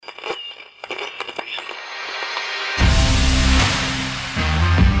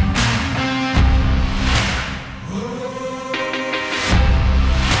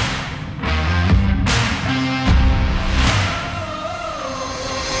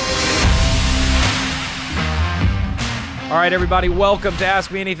All right, everybody, welcome to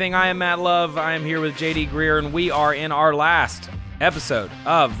Ask Me Anything. I am Matt Love. I am here with JD Greer, and we are in our last episode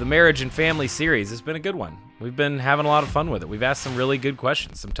of the Marriage and Family series. It's been a good one. We've been having a lot of fun with it. We've asked some really good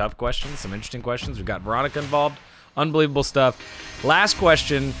questions, some tough questions, some interesting questions. We've got Veronica involved, unbelievable stuff. Last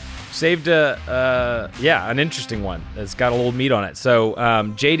question, saved an interesting one that's got a little meat on it. So,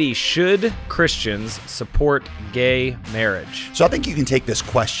 JD, should Christians support gay marriage? So I think you can take this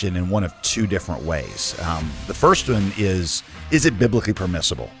question in one of two different ways. The first one is it biblically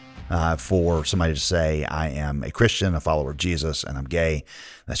permissible for somebody to say, I am a Christian, a follower of Jesus, and I'm gay.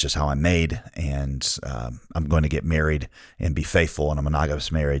 That's just how I'm made, and I'm going to get married and be faithful in a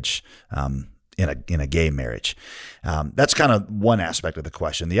monogamous marriage in a gay marriage. That's kind of one aspect of the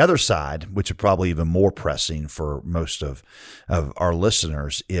question. The other side, which is probably even more pressing for most of our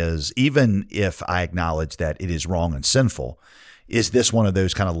listeners, is even if I acknowledge that it is wrong and sinful, is this one of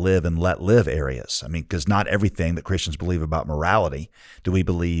those kind of live and let live areas? I mean, because not everything that Christians believe about morality do we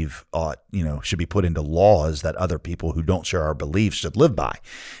believe should be put into laws that other people who don't share our beliefs should live by.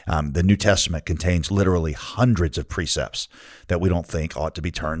 The New Testament contains literally hundreds of precepts that we don't think ought to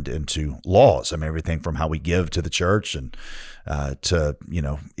be turned into laws. I mean, everything from how we give to the church and to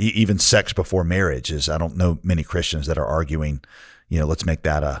even sex before marriage is. I don't know many Christians that are arguing, let's make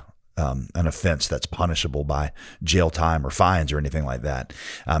that an offense that's punishable by jail time or fines or anything like that,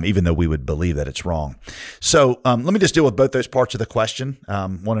 even though we would believe that it's wrong. So let me just deal with both those parts of the question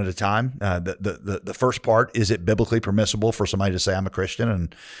one at a time. The first part, is it biblically permissible for somebody to say, I'm a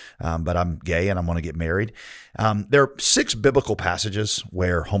Christian, but I'm gay and I want to get married? There are 6 biblical passages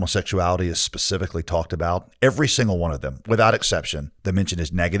where homosexuality is specifically talked about. Every single one of them, without exception, the mention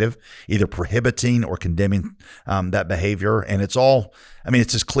is negative, either prohibiting or condemning that behavior. And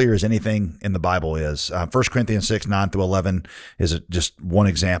it's as clear as anything in the Bible is. 1 Corinthians 6, 9 through 11 is just one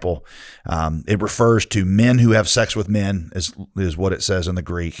example. It refers to men who have sex with men, is what it says in the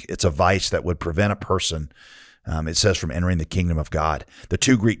Greek. It's a vice that would prevent a person, it says, from entering the kingdom of God. The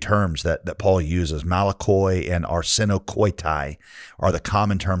 2 Greek terms that Paul uses, malakoi and arsenokoitai, are the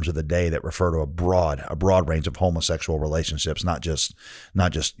common terms of the day that refer to a broad range of homosexual relationships, not just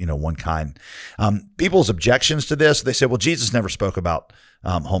one kind. People's objections to this, they say, well, Jesus never spoke about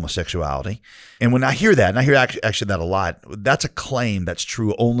homosexuality. And when I hear that, and I hear actually that a lot, that's a claim that's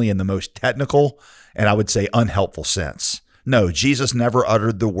true only in the most technical and I would say unhelpful sense. No, Jesus never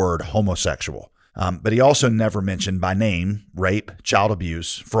uttered the word homosexual. But he also never mentioned by name rape, child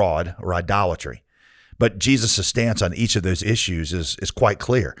abuse, fraud, or idolatry. But Jesus' stance on each of those issues is quite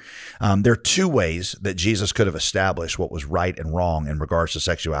clear. There are 2 ways that Jesus could have established what was right and wrong in regards to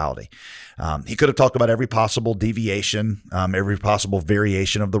sexuality. He could have talked about every possible deviation, every possible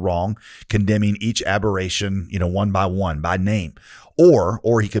variation of the wrong, condemning each aberration, one by one, by name.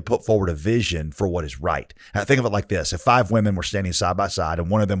 Or he could put forward a vision for what is right. Now, think of it like this. If 5 women were standing side by side and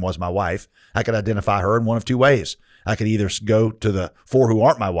one of them was my wife, I could identify her in one of 2 ways. I could either go to the 4 who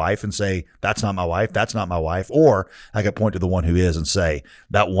aren't my wife and say, that's not my wife, that's not my wife. Or I could point to the one who is and say,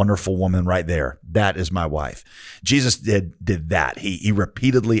 that wonderful woman right there, that is my wife. Jesus did that. He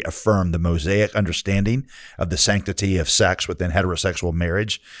repeatedly affirmed the Mosaic understanding of the sanctity of sex within heterosexual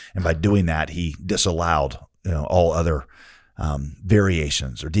marriage. And by doing that, he disallowed all other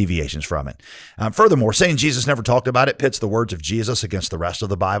variations or deviations from it. Furthermore, saying Jesus never talked about it pits the words of Jesus against the rest of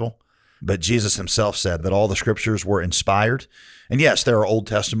the Bible. But Jesus himself said that all the scriptures were inspired. And yes, there are Old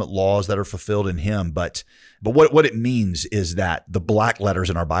Testament laws that are fulfilled in him, but what it means is that the black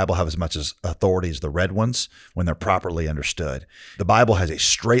letters in our Bible have as much as authority as the red ones when they're properly understood. The Bible has a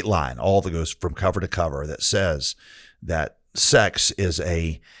straight line, all that goes from cover to cover, that says that sex is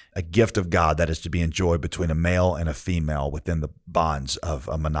a gift of God that is to be enjoyed between a male and a female within the bonds of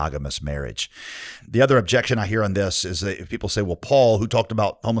a monogamous marriage. The other objection I hear on this is that people say, well, Paul, who talked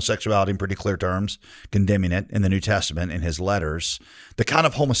about homosexuality in pretty clear terms, condemning it in the New Testament in his letters, the kind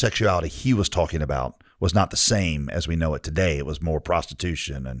of homosexuality he was talking about was not the same as we know it today. It was more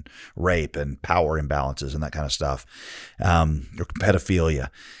prostitution and rape and power imbalances and that kind of stuff, or pedophilia.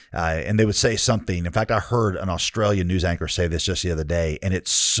 And they would say something. In fact, I heard an Australian news anchor say this just the other day, and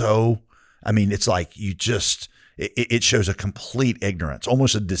it's like it shows a complete ignorance,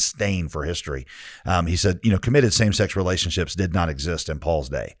 almost a disdain for history. He said, committed same-sex relationships did not exist in Paul's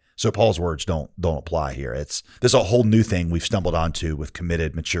day. So Paul's words don't apply here. There's a whole new thing we've stumbled onto with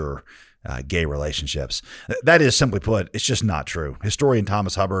committed, mature gay relationships. That is, simply put, it's just not true. Historian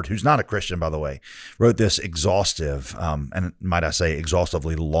Thomas Hubbard, who's not a Christian, by the way, wrote this exhaustive, and might I say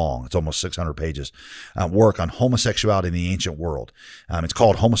exhaustively long, it's almost 600 pages, work on homosexuality in the ancient world. It's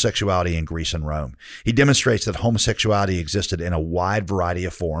called Homosexuality in Greece and Rome. He demonstrates that homosexuality existed in a wide variety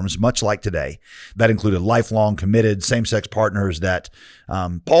of forms, much like today. That included lifelong, committed, same-sex partners that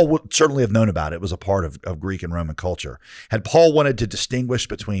Paul would certainly have known about. It was a part of Greek and Roman culture. Had Paul wanted to distinguish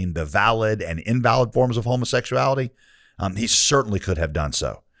between the valid and invalid forms of homosexuality, he certainly could have done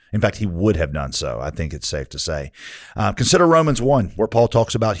so. In fact, he would have done so, I think it's safe to say. Consider Romans 1, where Paul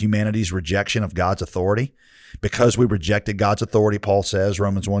talks about humanity's rejection of God's authority. Because we rejected God's authority, Paul says,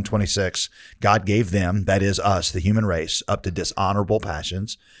 Romans 1:26, God gave them, that is us, the human race, up to dishonorable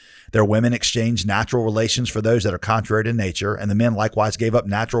passions. Their women exchanged natural relations for those that are contrary to nature, and the men likewise gave up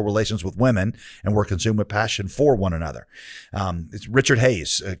natural relations with women and were consumed with passion for one another. It's Richard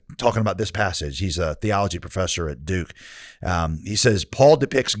Hayes talking about this passage. He's a theology professor at Duke. He says, Paul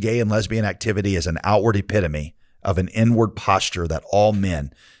depicts gay and lesbian activity as an outward epitome of an inward posture that all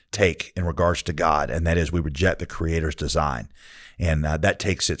men take in regards to God, and that is we reject the Creator's design. And that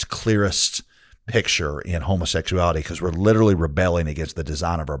takes its clearest picture in homosexuality because we're literally rebelling against the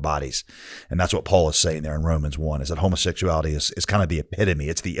design of our bodies. And that's what Paul is saying there in Romans 1, is that homosexuality is kind of the epitome.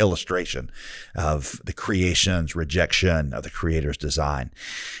 It's the illustration of the creation's rejection of the Creator's design.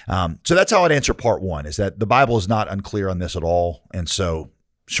 So that's how I'd answer part one, is that the Bible is not unclear on this at all. And so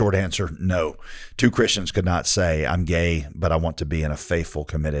short answer, no. Two Christians could not say, I'm gay, but I want to be in a faithful,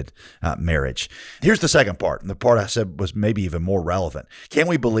 committed marriage. Here's the second part. And the part I said was maybe even more relevant. Can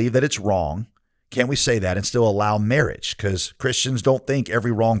we believe that it's wrong? Can we say that and still allow marriage? Because Christians don't think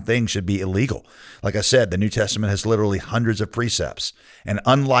every wrong thing should be illegal. Like I said, the New Testament has literally hundreds of precepts. And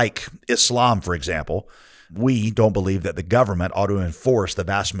unlike Islam, for example, we don't believe that the government ought to enforce the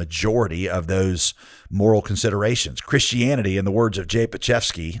vast majority of those moral considerations. Christianity, in the words of Jay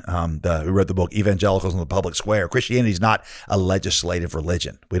Pachevsky, who wrote the book Evangelicals in the Public Square, Christianity is not a legislative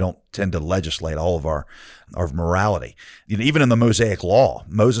religion. We don't tend to legislate all of our morality. Even in the Mosaic Law,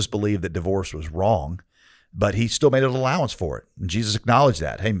 Moses believed that divorce was wrong, but he still made an allowance for it. And Jesus acknowledged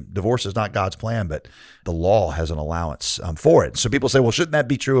that. Hey, divorce is not God's plan, but the law has an allowance for it. So people say, well, shouldn't that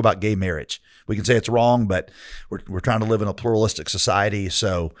be true about gay marriage? We can say it's wrong, but we're trying to live in a pluralistic society,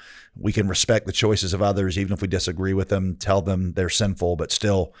 so we can respect the choices of others, even if we disagree with them, tell them they're sinful, but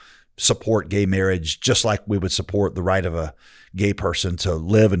still support gay marriage, just like we would support the right of a gay person to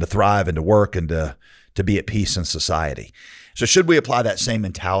live and to thrive and to work and to be at peace in society. So should we apply that same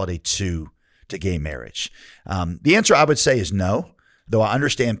mentality to gay marriage? The answer I would say is no, though I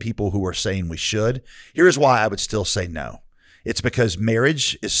understand people who are saying we should. Here's why I would still say no. It's because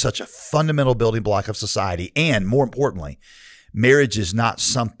marriage is such a fundamental building block of society. And more importantly, marriage is not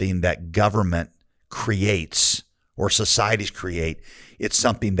something that government creates or societies create. It's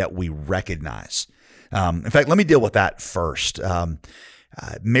something that we recognize. In fact, let me deal with that first.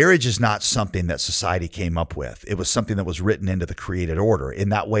 Marriage is not something that society came up with. It was something that was written into the created order. In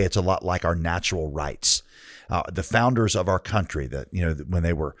that way, it's a lot like our natural rights. The founders of our country, when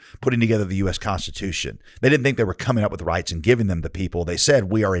they were putting together the U.S. Constitution, they didn't think they were coming up with rights and giving them to people. They said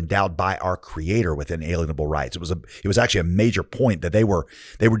we are endowed by our Creator with inalienable rights. It was actually a major point that they were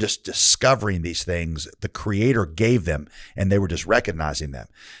just discovering these things. The Creator gave them, and they were just recognizing them.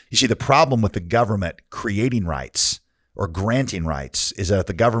 You see, the problem with the government creating rights or granting rights is that if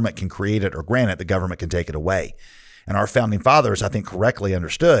the government can create it or grant it, the government can take it away. And our founding fathers, I think, correctly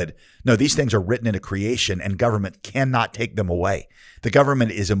understood, no, these things are written into creation and government cannot take them away. The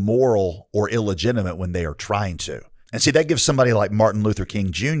government is immoral or illegitimate when they are trying to. And see, that gives somebody like Martin Luther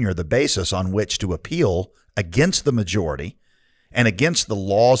King Jr. the basis on which to appeal against the majority and against the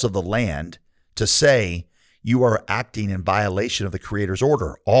laws of the land to say, you are acting in violation of the Creator's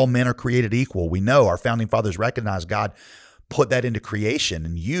order. All men are created equal. We know our founding fathers recognized God put that into creation,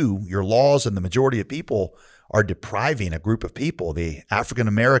 and your laws and the majority of people are depriving a group of people, the African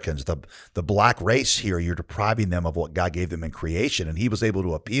Americans, the black race here, you're depriving them of what God gave them in creation. And he was able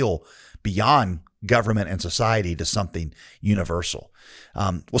to appeal beyond government and society to something universal.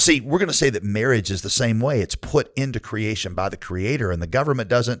 Well, see, we're going to say that marriage is the same way. It's put into creation by the Creator, and the government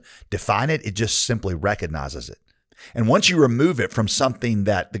doesn't define it. It just simply recognizes it. And once you remove it from something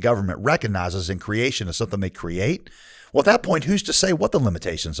that the government recognizes in creation as something they create, well, at that point, who's to say what the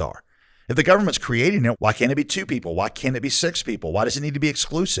limitations are? If the government's creating it, why can't it be 2 people? Why can't it be 6 people? Why does it need to be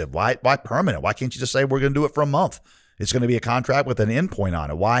exclusive? Why permanent? Why can't you just say we're going to do it for a month? It's going to be a contract with an endpoint on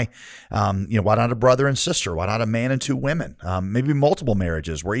it. Why not a brother and sister? Why not a man and 2 women? Maybe multiple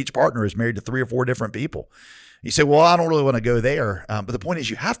marriages where each partner is married to 3 or 4 different people. You say, well, I don't really want to go there. But the point is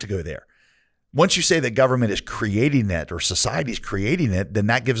you have to go there. Once you say that government is creating it or society is creating it, then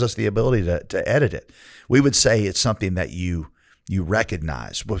that gives us the ability to edit it. We would say it's something that you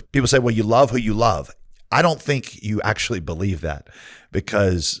recognize. People say, well, you love who you love. I don't think you actually believe that,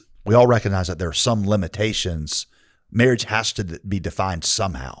 because we all recognize that there are some limitations. Marriage has to be defined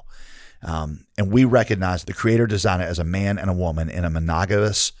somehow. And we recognize the Creator designed it as a man and a woman in a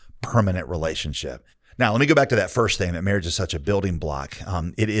monogamous, permanent relationship. Now, let me go back to that first thing, that marriage is such a building block.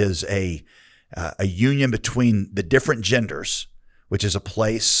 It is a union between the different genders, which is a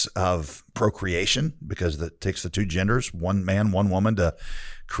place of procreation, because it takes the two genders, one man, one woman, to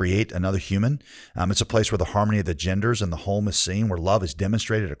create another human. It's a place where the harmony of the genders and the home is seen, where love is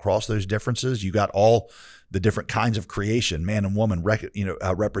demonstrated across those differences. You got all the different kinds of creation, man and woman,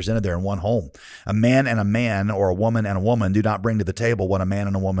 represented there in one home. A man, or a woman and a woman, do not bring to the table what a man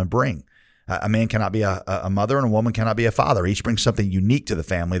and a woman bring. A man cannot be a mother, and a woman cannot be a father. Each brings something unique to the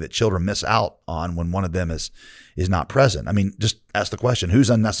family that children miss out on when one of them is not present. I mean, just ask the question, who's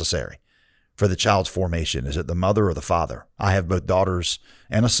unnecessary for the child's formation? Is it the mother or the father? I have both daughters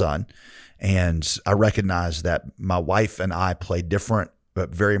and a son, and I recognize that my wife and I play different but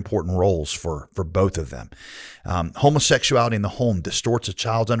very important roles for both of them. Homosexuality in the home distorts a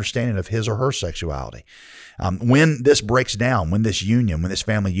child's understanding of his or her sexuality. When this breaks down, when this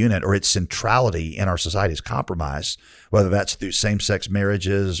family unit or its centrality in our society is compromised, whether that's through same-sex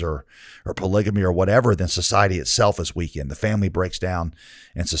marriages or polygamy or whatever, then society itself is weakened. The family breaks down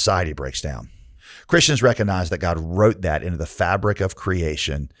and society breaks down. Christians recognize that God wrote that into the fabric of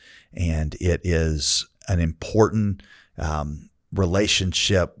creation, and it is an important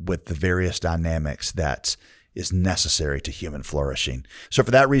relationship with the various dynamics that is necessary to human flourishing. So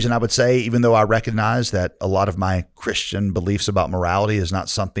for that reason, I would say, even though I recognize that a lot of my Christian beliefs about morality is not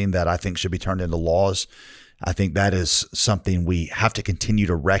something that I think should be turned into laws, I think that is something we have to continue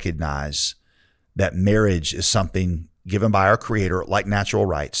to recognize, that marriage is something given by our Creator, like natural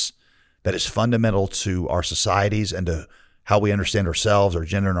rights, that is fundamental to our societies and to how we understand ourselves, our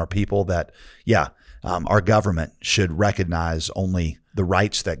gender, and our people, that, our government should recognize only the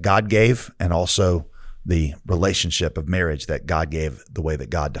rights that God gave, and also the relationship of marriage that God gave the way that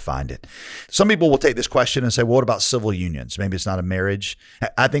God defined it. Some people will take this question and say, well, what about civil unions? Maybe it's not a marriage.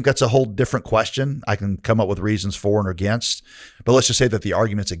 I think that's a whole different question. I can come up with reasons for and against, but let's just say that the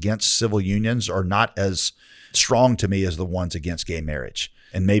arguments against civil unions are not as strong to me as the ones against gay marriage.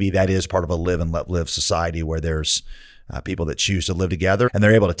 And maybe that is part of a live and let live society where there's people that choose to live together, and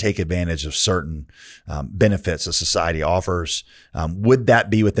they're able to take advantage of certain benefits that society offers. Would that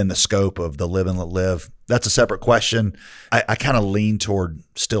be within the scope of the live and let live? That's a separate question. I kind of lean toward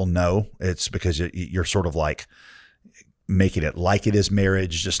still no. It's because you're sort of like making it like it is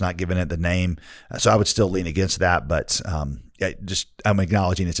marriage, just not giving it the name. So I would still lean against that, but I'm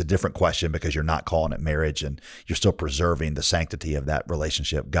acknowledging it's a different question, because you're not calling it marriage and you're still preserving the sanctity of that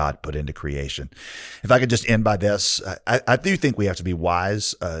relationship God put into creation. If I could just end by this, I do think we have to be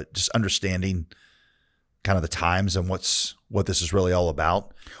wise, just understanding kind of the times and what this is really all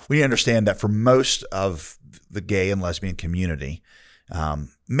about. We need to understand that for most of the gay and lesbian community,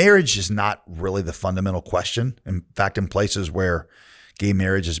 marriage is not really the fundamental question. In fact, in places where gay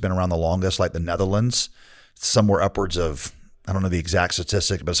marriage has been around the longest, like the Netherlands, somewhere upwards of, I don't know the exact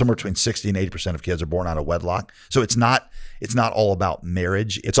statistic, but somewhere between 60 and 80% of kids are born out of wedlock. So it's not all about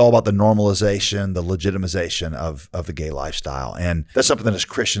marriage. It's all about the normalization, the legitimization of the gay lifestyle. And that's something that as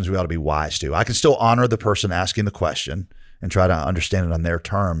Christians we ought to be wise to. I can still honor the person asking the question and try to understand it on their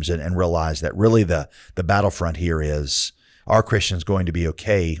terms, and realize that really the battlefront here is, are Christians going to be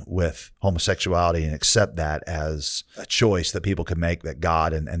okay with homosexuality and accept that as a choice that people can make that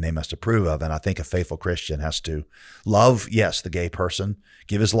God and they must approve of? And I think a faithful Christian has to love, yes, the gay person,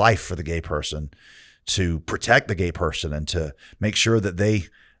 give his life for the gay person, to protect the gay person, and to make sure that they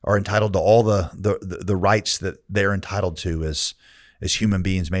are entitled to all the rights that they're entitled to as human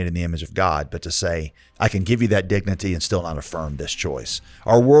beings made in the image of God. But to say, I can give you that dignity and still not affirm this choice.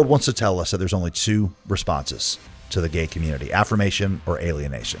 Our world wants to tell us that there's only two responses to the gay community: affirmation or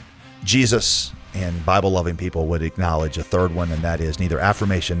alienation. Jesus and Bible-loving people would acknowledge a third one, and that is neither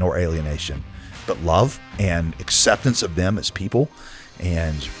affirmation nor alienation, but love and acceptance of them as people,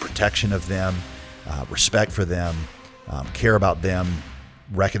 and protection of them, respect for them, care about them,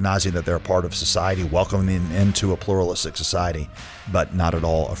 recognizing that they're a part of society, welcoming them into a pluralistic society, but not at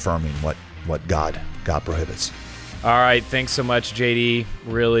all affirming what God prohibits. All right. Thanks so much, JD.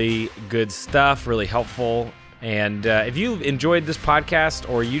 Really good stuff, really helpful. And if you enjoyed this podcast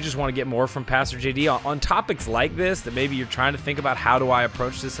or you just want to get more from Pastor JD on topics like this, that maybe you're trying to think about how do I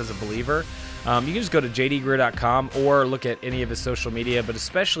approach this as a believer, you can just go to jdgreear.com or look at any of his social media, but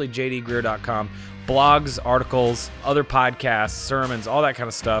especially jdgreear.com. Blogs, articles, other podcasts, sermons, all that kind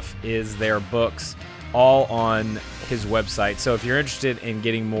of stuff is there, books, all on his website. So if you're interested in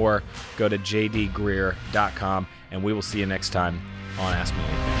getting more, go to jdgreear.com, and we will see you next time on Ask Me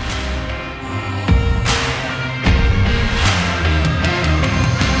Anything.